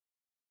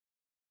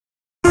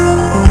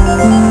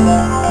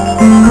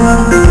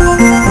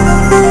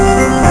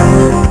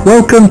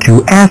Welcome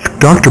to Ask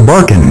Dr.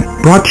 Barken,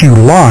 brought to you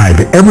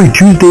live every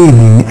Tuesday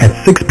evening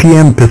at 6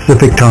 p.m.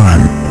 Pacific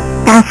Time.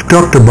 Ask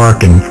Dr.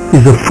 Barken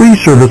is a free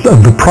service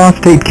of the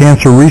Prostate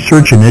Cancer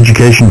Research and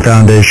Education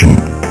Foundation.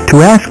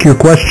 To ask your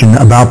question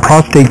about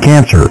prostate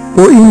cancer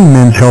or any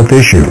men's health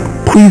issue,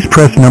 please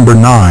press number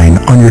 9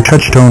 on your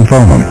touch-tone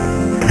phone.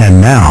 And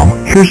now,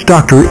 here's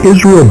Dr.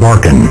 Israel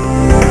Barken.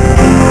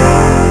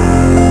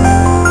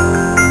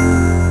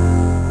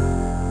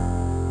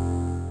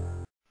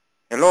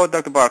 Hello,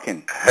 Dr.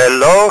 Barken.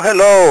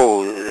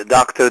 Hello,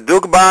 Dr.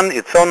 Dugban.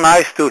 It's so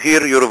nice to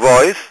hear your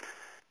voice.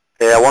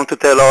 I want to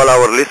tell all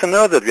our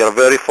listeners that we are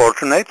very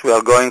fortunate. We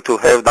are going to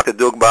have Dr.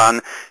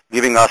 Dugban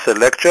giving us a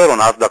lecture on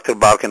Ask Dr.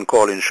 Barken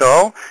call-in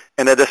show.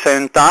 And at the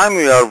same time,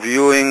 we are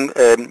viewing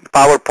a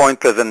PowerPoint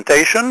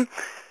presentation.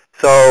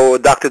 So,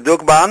 Dr.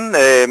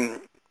 Dugban,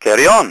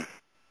 carry on.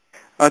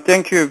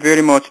 Thank you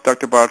very much,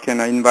 Dr. Barken,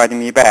 for inviting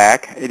me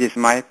back. It is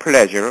my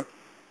pleasure.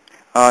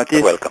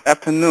 This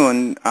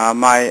afternoon,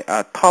 my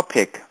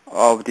topic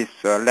of this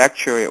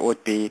lecture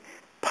would be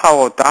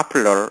power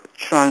Doppler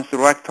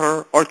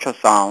transrectal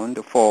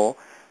ultrasound for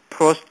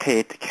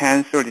prostate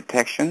cancer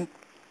detection,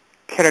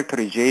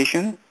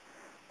 characterization,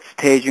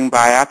 staging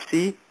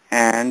biopsy,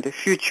 and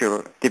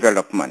future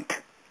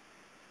development.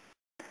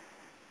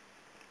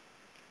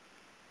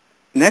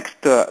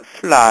 Next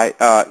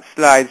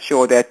slide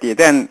show that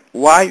then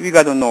why we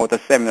got to know the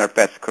seminal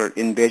vesicle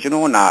invasion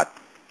or not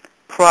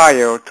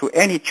prior to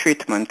any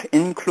treatment,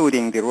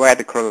 including the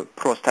radical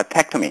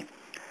prostatectomy.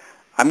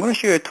 I'm going to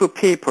show you two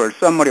papers,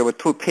 summary of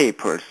two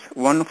papers.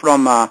 One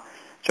from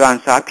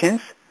Johns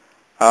Hopkins,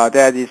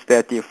 that is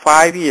that the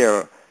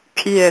 5-year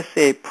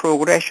PSA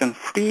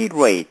progression-free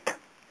rate.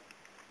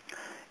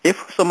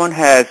 If someone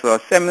has a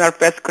seminal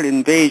vesicle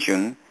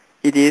invasion,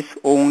 it is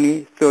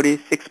only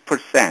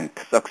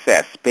 36%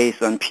 success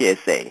based on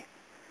PSA.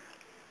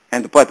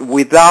 But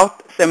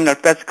without seminal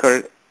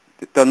vesicle,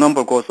 the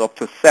number goes up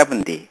to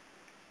 70.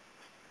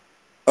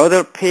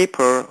 Other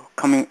paper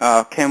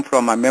came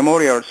from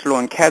Memorial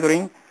Sloan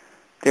Kettering.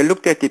 They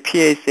looked at the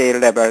PSA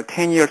level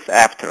 10 years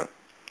after.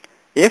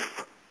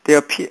 If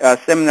their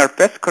seminal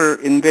vesicle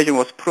invasion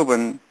was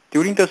proven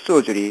during the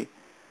surgery,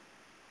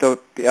 the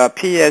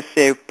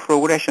PSA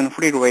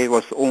progression-free rate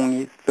was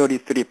only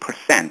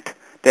 33%.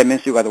 That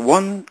means you got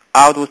 1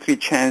 out of 3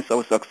 chance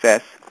of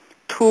success,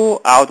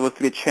 2 out of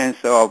 3 chance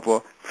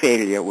of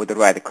failure with the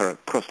radical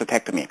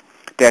prostatectomy.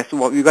 That's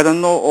what you got to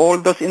know, all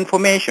those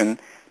information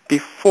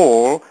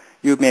before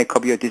you make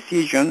up your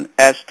decision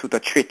as to the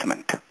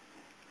treatment.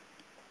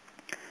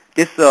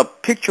 This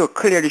picture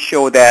clearly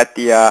shows that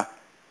the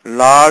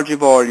large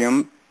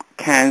volume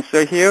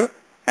cancer here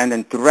and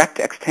then direct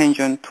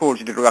extension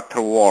towards the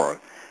rectal wall.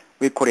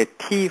 We call it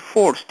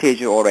T4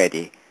 stage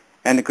already,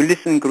 and the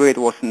Gleason grade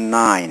was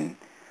 9.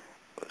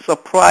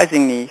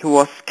 Surprisingly, he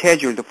was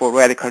scheduled for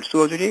radical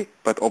surgery,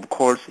 but of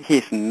course he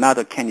is not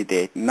a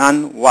candidate,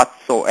 none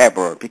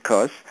whatsoever,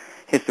 because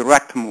his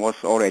rectum was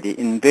already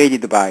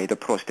invaded by the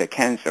prostate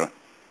cancer.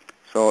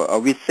 So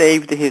we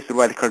saved his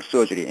radical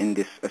surgery in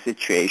this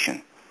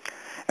situation.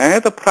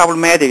 Another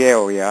problematic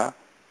area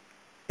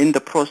in the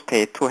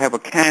prostate to have a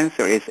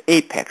cancer is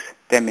apex.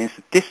 That means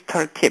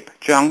distal tip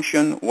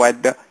junction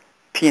with the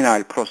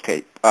penile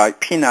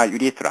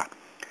urethra.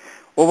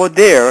 Over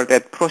there,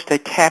 that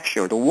prostate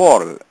capsule, the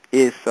wall,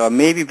 is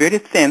maybe very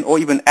thin or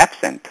even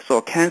absent. So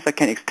cancer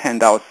can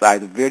extend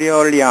outside very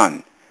early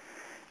on.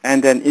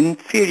 And then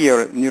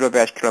inferior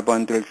neurovascular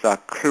bundles are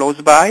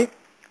close by.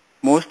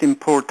 Most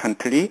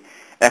importantly,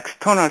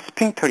 external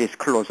sphincter is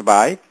close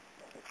by.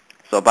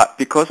 So, but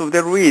because of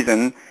the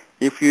reason,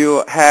 if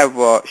you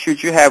have,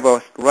 should you have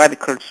a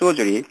radical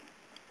surgery,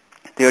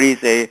 there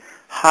is a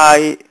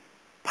high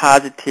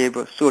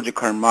positive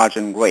surgical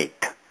margin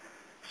rate.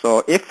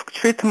 So if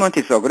treatment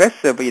is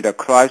aggressive, either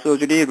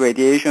cryosurgery,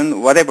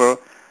 radiation, whatever,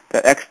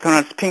 the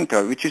external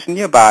sphincter, which is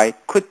nearby,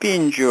 could be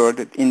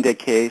injured. In that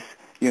case,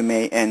 you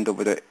may end up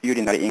with a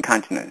urinary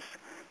incontinence.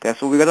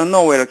 That's what we got to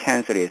know whether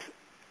cancer is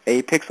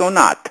apex or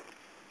not.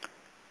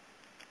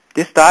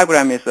 This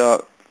diagram is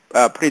a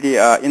pretty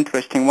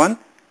interesting one.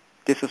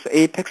 This is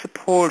apex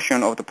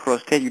portion of the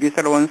prostate.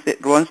 Urethra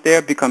runs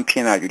there, become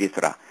penile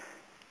urethra.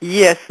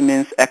 ES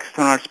means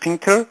external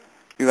sphincter.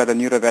 You got a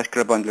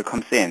neurovascular bundle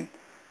comes in.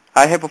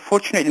 I have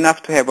fortunate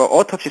enough to have an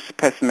autopsy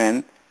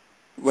specimen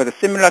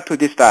similar to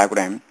this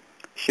diagram,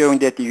 showing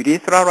that the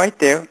urethra right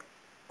there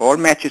all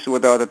matches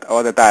with the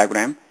other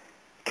diagram.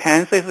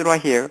 Cancer is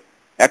right here,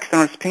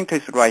 external sphincter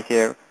is right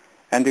here,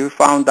 and we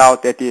found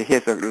out that he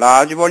has a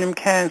large volume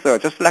cancer,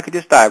 just like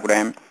this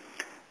diagram,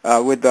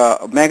 with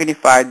the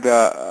magnified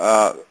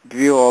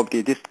view of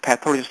this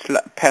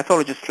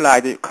pathology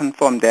slide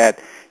confirmed that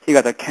he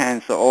got a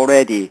cancer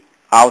already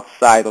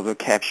outside of the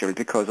capsule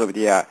because of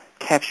the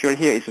capsule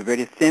here is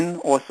very thin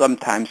or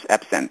sometimes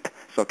absent.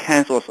 So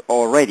cancer was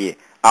already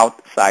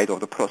outside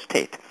of the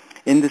prostate.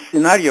 In this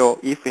scenario,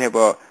 if we have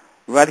a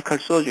radical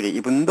surgery,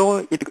 even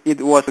though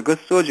it was a good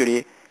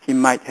surgery, he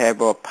might have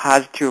a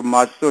positive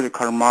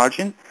surgical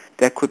margin.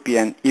 That could be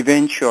an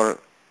eventual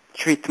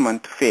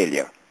treatment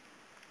failure.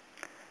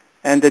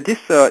 And this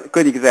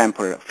good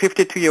example,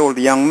 52-year-old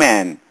young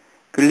man,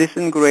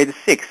 Gleason grade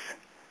 6,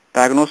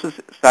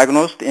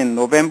 diagnosed in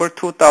November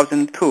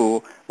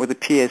 2002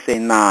 with PSA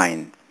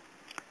 9.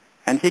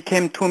 And he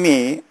came to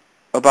me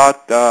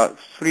about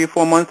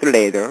 3-4 months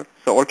later.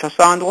 So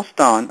ultrasound was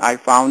done. I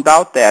found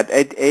out that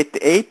at the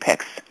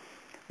apex,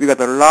 we got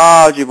a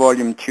large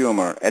volume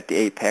tumor at the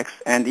apex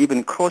and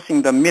even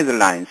crossing the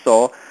midline.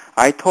 So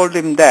I told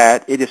him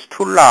that it is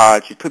too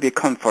large to be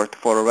comfort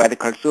for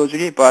radical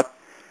surgery, but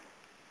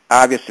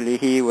obviously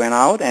he went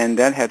out and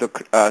then had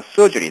a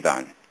surgery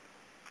done.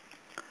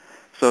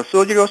 So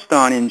surgery was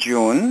done in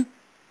June,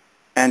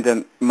 and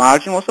the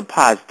margin was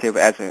positive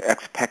as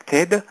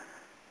expected.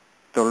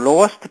 The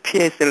lowest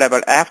PSA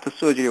level after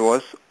surgery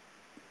was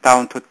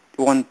down to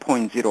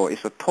 1.0.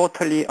 It's a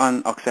totally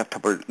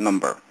unacceptable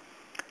number.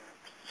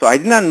 So I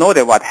did not know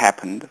that what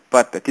happened,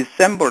 but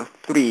December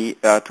 3,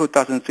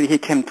 2003, he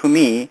came to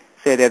me,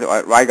 said that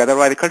I got a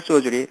radical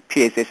surgery,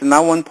 PSA is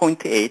now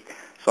 1.8.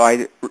 So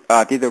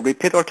I did a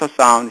repeat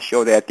ultrasound,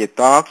 show that the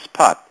dark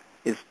spot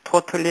is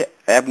totally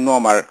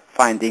abnormal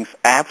findings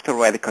after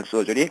radical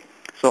surgery.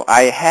 So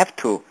I have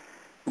to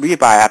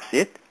rebiopsy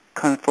it,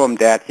 confirm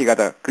that he got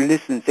a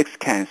Gleason 6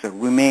 cancer,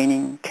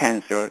 remaining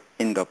cancer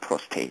in the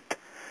prostate.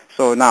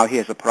 So now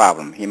here's a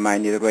problem. He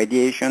might need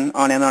radiation,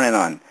 on and on and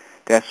on.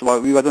 That's why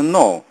we got to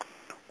know,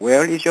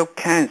 where is your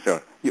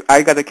cancer?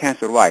 I got the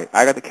cancer right,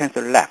 I got the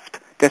cancer left.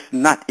 That's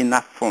not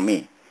enough for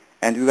me.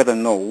 And we got to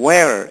know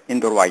where in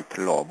the right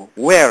lobe,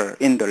 where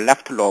in the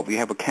left lobe you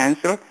have a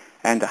cancer,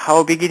 and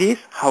how big it is,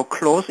 how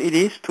close it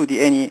is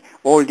to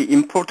all the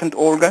important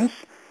organs,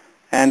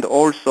 and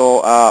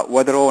also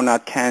whether or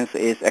not cancer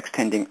is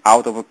extending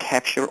out of a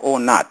capsule or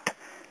not.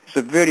 It's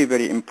very,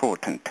 very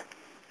important.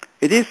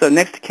 It is the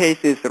next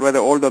case is rather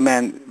older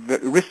man. The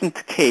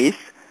recent case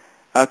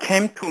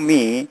came to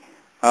me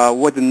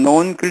with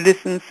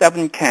non-Gleason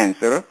 7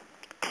 cancer,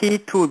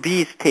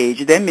 T2B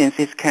stage. That means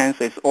his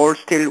cancer is all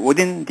still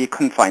within the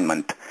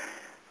confinement.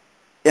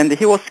 And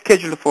he was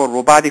scheduled for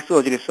robotic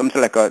surgery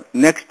something like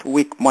next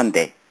week,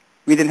 Monday.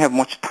 We didn't have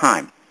much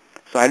time.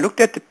 So I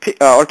looked at the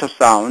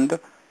ultrasound.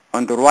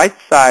 On the right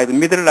side,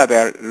 middle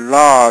level,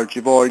 large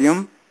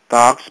volume,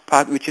 dark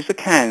spot, which is a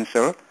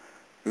cancer,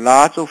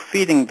 lots of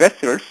feeding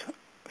vessels,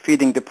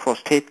 feeding the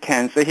prostate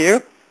cancer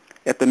here.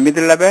 At the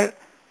middle level,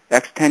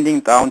 extending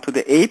down to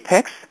the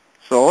apex,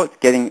 so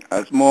getting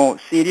more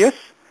serious.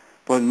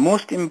 But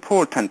most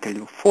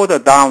importantly, further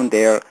down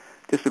there,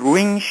 this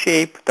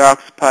ring-shaped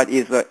dark spot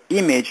is an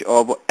image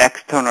of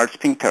external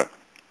sphincter.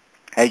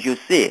 As you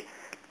see,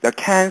 the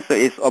cancer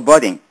is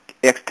abutting,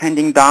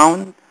 extending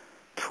down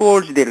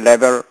towards the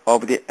level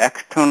of the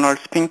external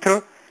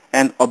sphincter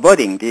and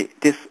abutting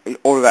this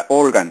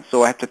organ.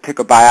 So I have to take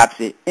a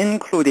biopsy,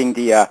 including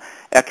the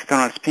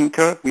external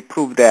sphincter. We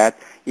prove that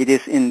it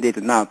is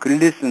indeed now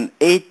Gleason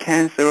 8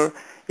 cancer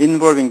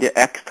involving the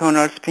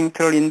external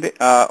sphincter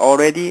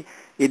already.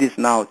 It is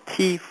now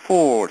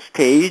T4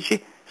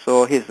 stage,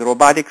 so his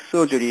robotic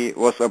surgery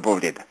was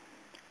aborted.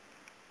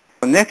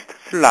 The next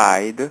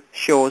slide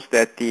shows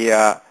that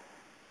the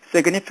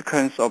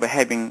significance of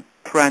having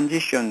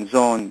transition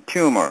zone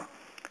tumor.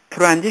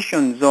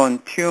 Transition zone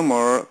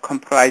tumor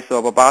comprises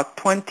of about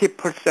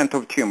 20%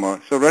 of tumor,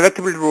 so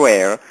relatively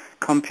rare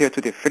compared to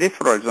the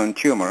peripheral zone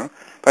tumor,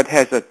 but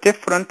has a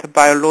different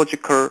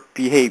biological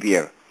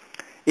behavior.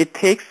 It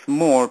takes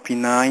more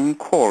benign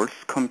course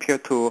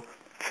compared to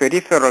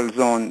peripheral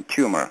zone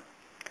tumor.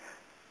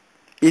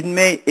 It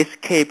may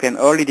escape an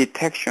early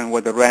detection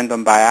with a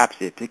random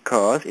biopsy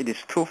because it is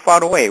too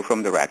far away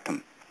from the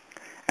rectum,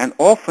 and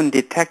often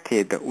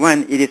detected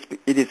when it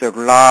is a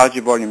large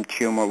volume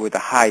tumor with a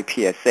high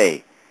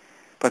PSA.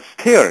 But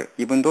still,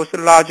 even though it's a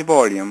large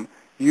volume,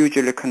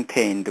 usually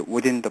contained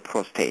within the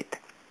prostate.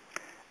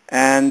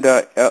 And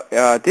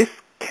this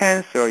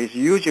cancer is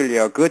usually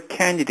a good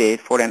candidate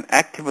for an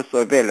active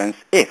surveillance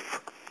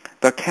if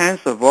the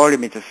cancer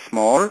volume is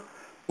small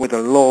with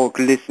a low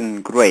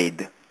Gleason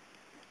grade.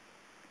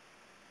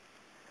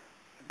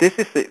 This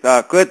is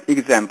a good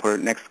example.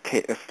 Next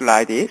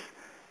slide is.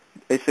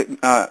 It's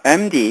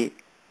MD,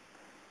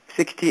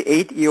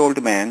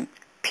 68-year-old man,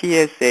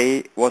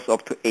 PSA was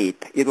up to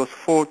 8. It was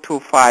 4 to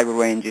 5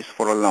 ranges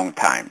for a long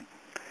time.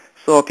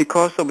 So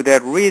because of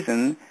that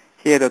reason,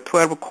 he had a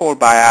 12-core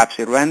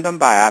biopsy, random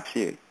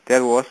biopsy,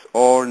 that was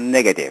all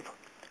negative.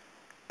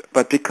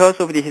 But because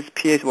of his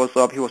PSA was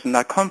up, he was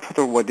not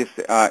comfortable with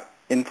this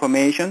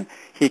information.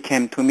 He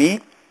came to me.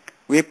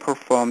 We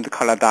performed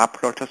color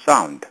Doppler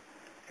ultrasound.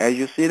 As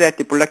you see that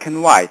the black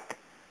and white,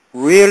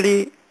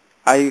 really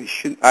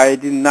I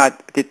did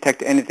not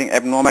detect anything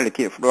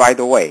abnormality right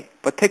away.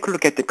 But take a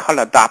look at the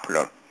color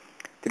Doppler.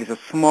 There is a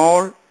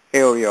small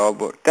area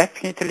of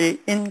definitely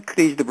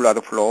increased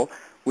blood flow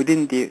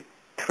within the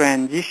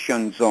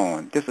transition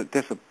zone.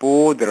 There's a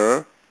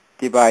border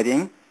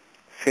dividing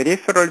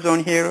peripheral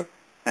zone here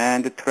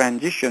and the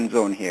transition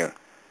zone here.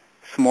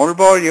 Small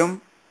volume,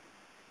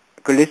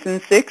 Gleason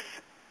 6,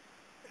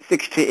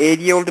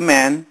 68-year-old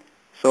man.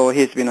 So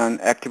he's been on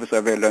active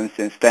surveillance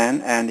since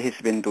then, and he's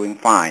been doing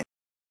fine.